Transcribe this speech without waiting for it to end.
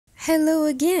Hello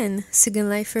again, Second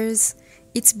Lifers.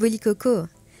 It's Bully Coco.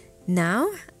 Now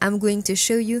I'm going to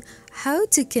show you how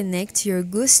to connect your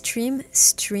GoStream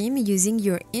stream using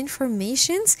your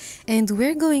informations, and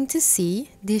we're going to see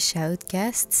the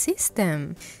Shoutcast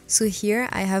system. So here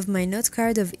I have my note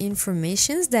card of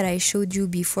informations that I showed you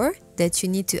before that you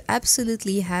need to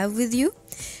absolutely have with you,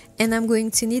 and I'm going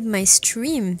to need my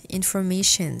stream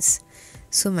informations.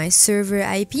 So my server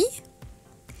IP,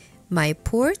 my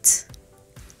port,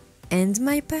 and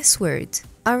my password.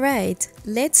 Alright,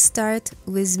 let's start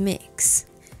with MIXX.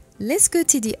 Let's go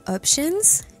to the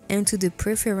options and to the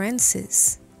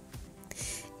preferences.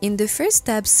 In the first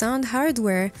tab, sound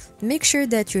hardware, make sure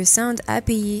that your sound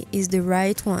API is the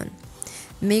right one.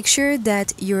 Make sure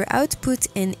that your output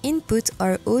and input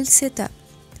are all set up.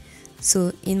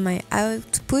 So in my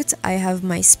output, I have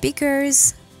my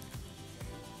speakers,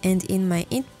 and in my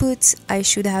input, I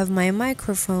should have my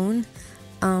microphone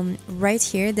right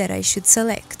here that I should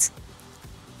select.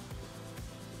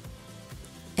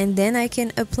 And then I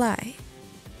can apply.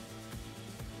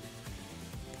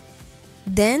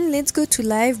 Then let's go to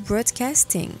live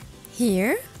broadcasting.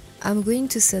 Here I'm going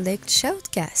to select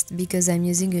Shoutcast because I'm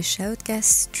using a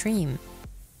Shoutcast stream.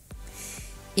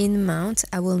 In mount,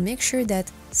 I will make sure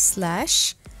that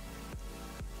 /stream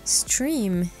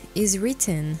is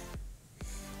written.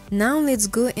 Now let's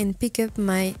go and pick up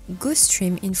my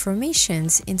GoStream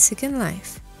informations in Second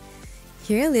Life.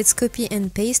 Here let's copy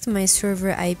and paste my server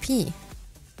IP.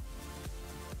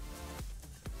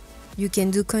 You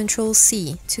can do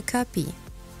Ctrl+C to copy.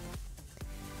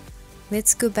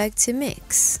 Let's go back to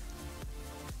MIXX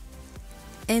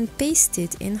and paste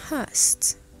it in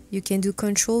host. You can do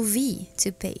Ctrl+V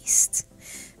to paste.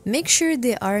 Make sure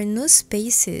there are no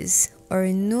spaces or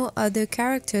no other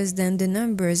characters than the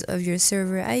numbers of your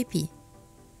server IP.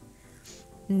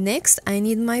 Next, I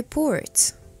need my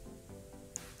port.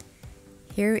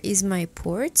 Here is my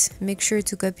port. Make sure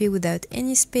to copy without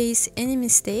any space, any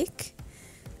mistake.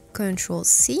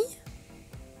 Ctrl+C.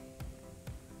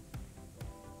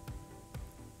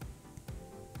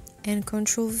 And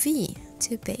Ctrl+V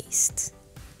to paste.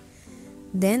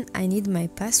 Then I need my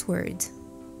password.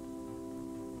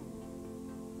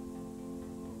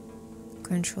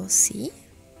 Ctrl+C.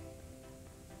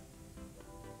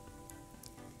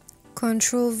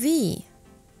 Ctrl+V.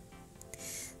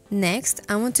 Next,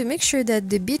 I want to make sure that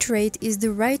the bitrate is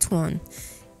the right one.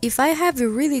 If I have a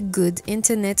really good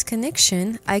internet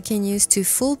connection, I can use to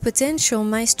full potential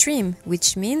my stream,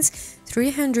 which means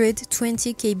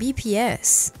 320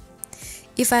 kbps.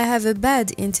 If I have a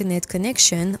bad internet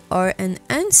connection or an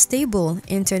unstable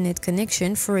internet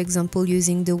connection, for example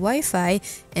using the Wi-Fi,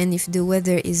 and if the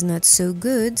weather is not so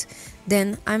good,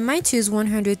 then I might use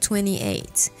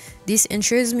 128. This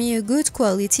ensures me a good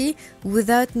quality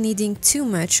without needing too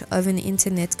much of an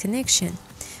internet connection.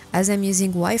 As I'm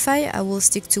using Wi-Fi, I will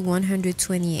stick to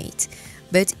 128.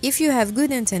 But if you have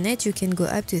good internet, you can go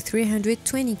up to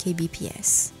 320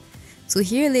 kbps. So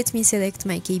here, let me select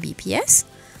my kbps.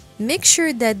 Make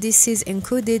sure that this is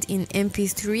encoded in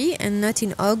MP3 and not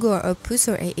in OGG or Opus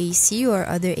or AAC or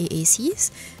other AACs.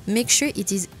 Make sure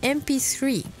it is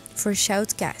MP3 for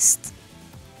Shoutcast.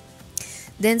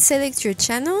 Then select your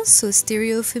channel, so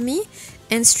stereo for me,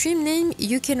 and stream name,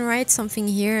 you can write something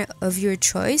here of your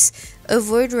choice.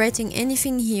 Avoid writing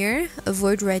anything here,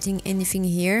 avoid writing anything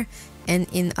here and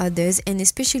in others, and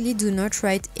especially do not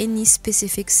write any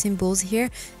specific symbols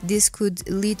here. This could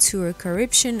lead to a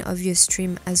corruption of your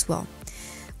stream as well.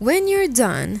 When you're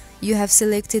done, you have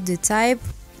selected the type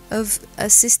of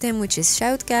a system, which is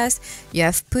Shoutcast. You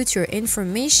have put your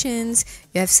informations,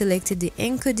 you have selected the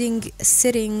encoding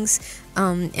settings,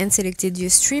 and selected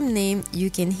your stream name. You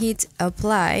can hit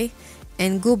apply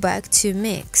and go back to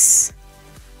MIXX.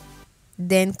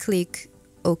 Then click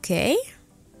OK.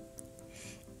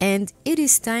 And it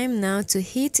is time now to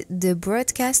hit the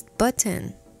broadcast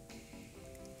button.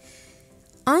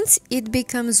 Once it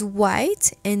becomes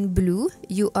white and blue,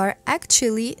 you are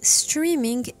actually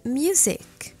streaming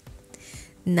music.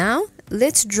 Now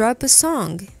let's drop a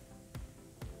song.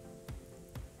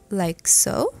 Like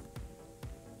so.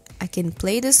 I can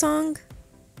play the song.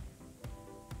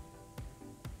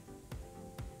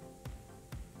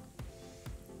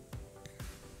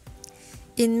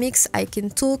 In MIXX, I can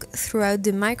talk throughout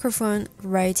the microphone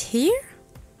right here,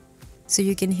 so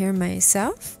you can hear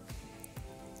myself.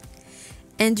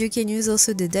 And you can use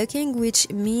also the ducking, which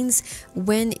means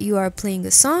when you are playing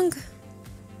a song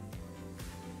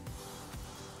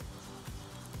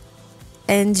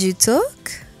and you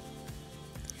talk,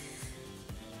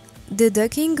 the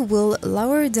ducking will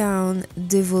lower down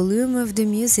the volume of the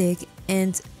music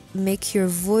and make your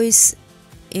voice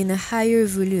in a higher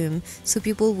volume, so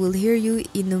people will hear you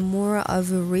in a more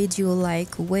of a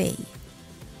radio-like way.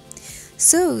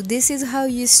 So this is how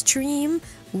you stream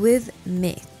with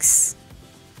MIXX.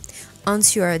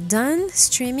 Once you are done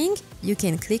streaming, you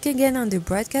can click again on the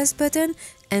broadcast button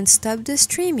and stop the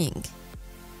streaming.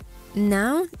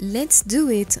 Now let's do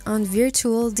it on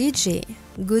VirtualDj.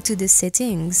 Go to the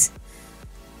settings.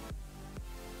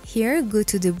 Here, go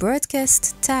to the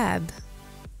broadcast tab.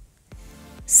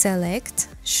 Select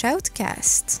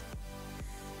Shoutcast.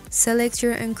 Select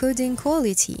your encoding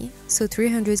quality, so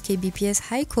 300 kbps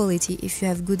high quality if you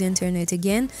have good internet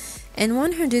again, and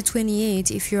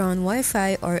 128 if you're on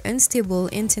Wi-Fi or unstable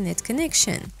internet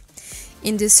connection.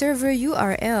 In the server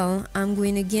URL, I'm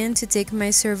going again to take my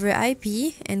server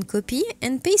IP and copy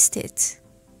and paste it.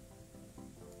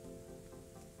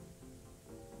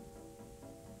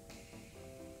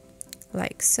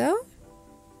 Like so.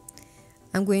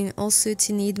 I'm going also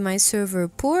to need my server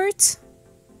port.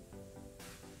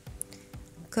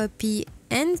 Copy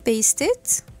and paste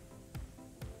it.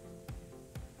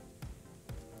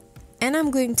 And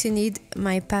I'm going to need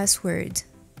my password.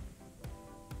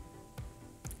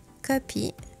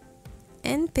 Copy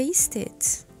and paste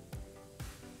it.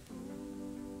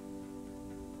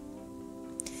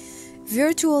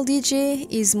 VirtualDj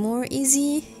is more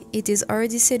easy. It is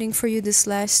already setting for you the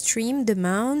 /stream, the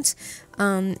mount,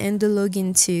 and the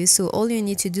login too. So all you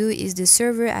need to do is the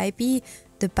server IP,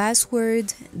 the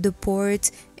password, the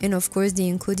port, and of course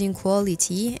the encoding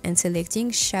quality, and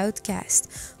selecting Shoutcast.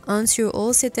 Once you're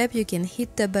all set up, you can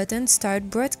hit the button Start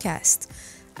Broadcast.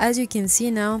 As you can see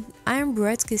now, I'm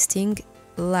broadcasting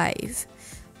live.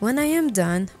 When I am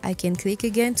done, I can click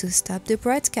again to stop the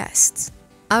broadcast.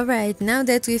 Alright, now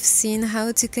that we've seen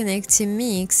how to connect to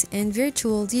MIXX and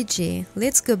VirtualDj,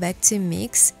 let's go back to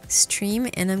MIXX stream,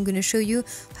 and I'm gonna show you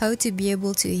how to be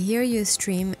able to hear your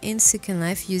stream in Second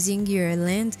Life using your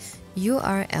land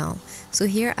URL. So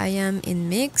here I am in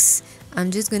MIXX.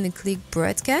 I'm just gonna click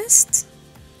broadcast.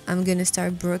 I'm gonna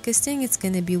start broadcasting. It's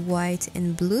gonna be white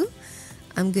and blue.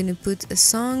 I'm gonna put a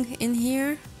song in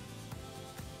here.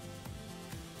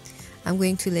 I'm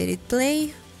going to let it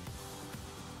play.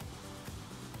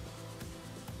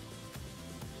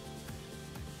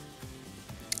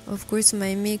 Of course,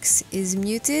 my mix is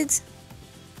muted.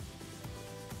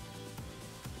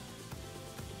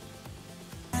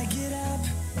 I get up,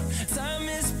 time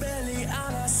is barely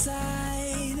on our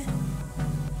side.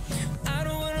 I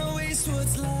don't wanna waste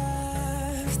what's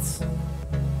left.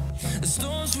 The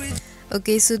storms we...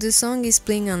 Okay, so the song is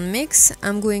playing on MIXX.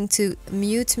 I'm going to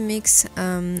mute MIXX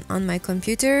on my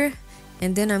computer,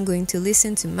 and then I'm going to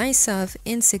listen to myself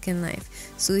in Second Life.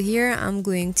 So here I'm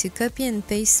going to copy and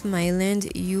paste my land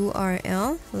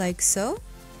URL like so.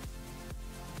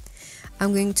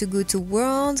 I'm going to go to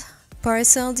World,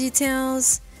 Parcel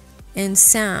Details, and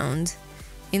Sound.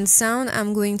 In Sound,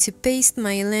 I'm going to paste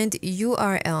my land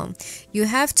URL. You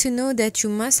have to know that you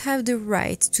must have the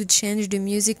right to change the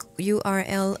music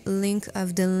URL link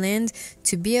of the land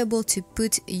to be able to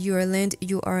put your land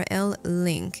URL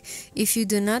link. If you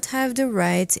do not have the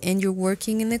right and you're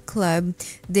working in a club,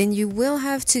 then you will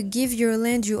have to give your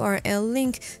land URL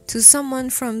link to someone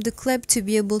from the club to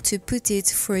be able to put it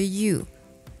for you.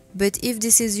 But if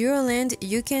this is your land,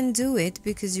 you can do it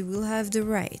because you will have the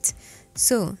right.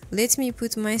 So let me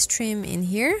put my stream in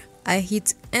here. I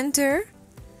hit enter,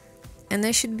 and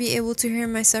I should be able to hear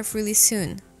myself really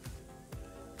soon.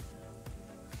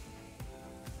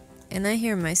 And I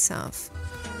hear myself.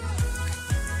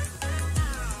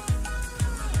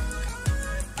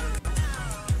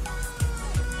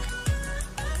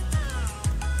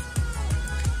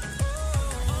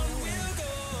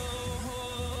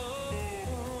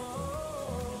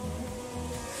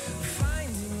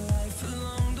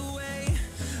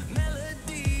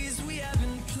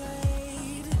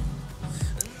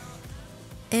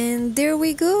 And there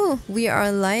we go, we are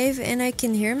live and I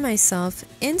can hear myself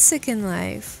in Second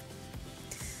Life.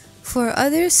 For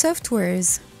other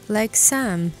softwares like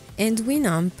SAM and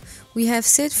Winamp, we have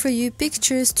set for you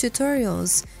pictures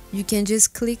tutorials. You can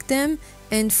just click them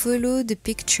and follow the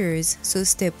pictures. So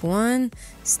step 1,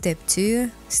 step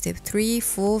 2, step 3,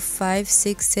 4, 5,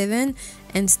 6, 7,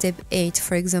 and step 8,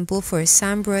 for example, for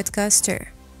SAM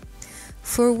Broadcaster.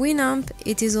 For Winamp,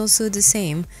 it is also the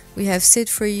same. We have set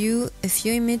for you a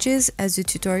few images as a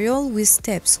tutorial with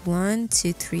steps 1,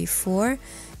 2, 3, 4,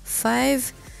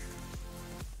 5,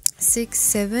 6,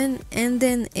 7, and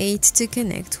then 8 to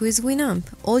connect with Winamp.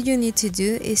 All you need to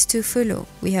do is to follow.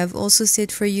 We have also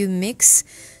set for you MIXX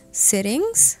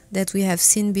settings that we have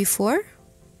seen before,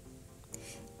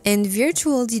 and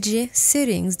VirtualDj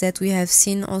settings that we have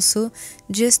seen also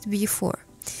just before.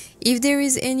 If there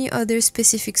is any other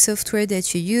specific software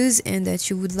that you use and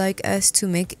that you would like us to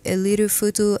make a little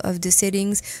photo of the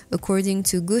settings according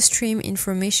to GoStream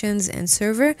informations and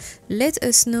server, let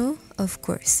us know, of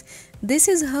course. This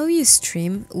is how you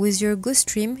stream with your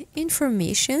GoStream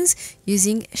informations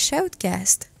using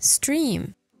Shoutcast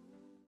Stream.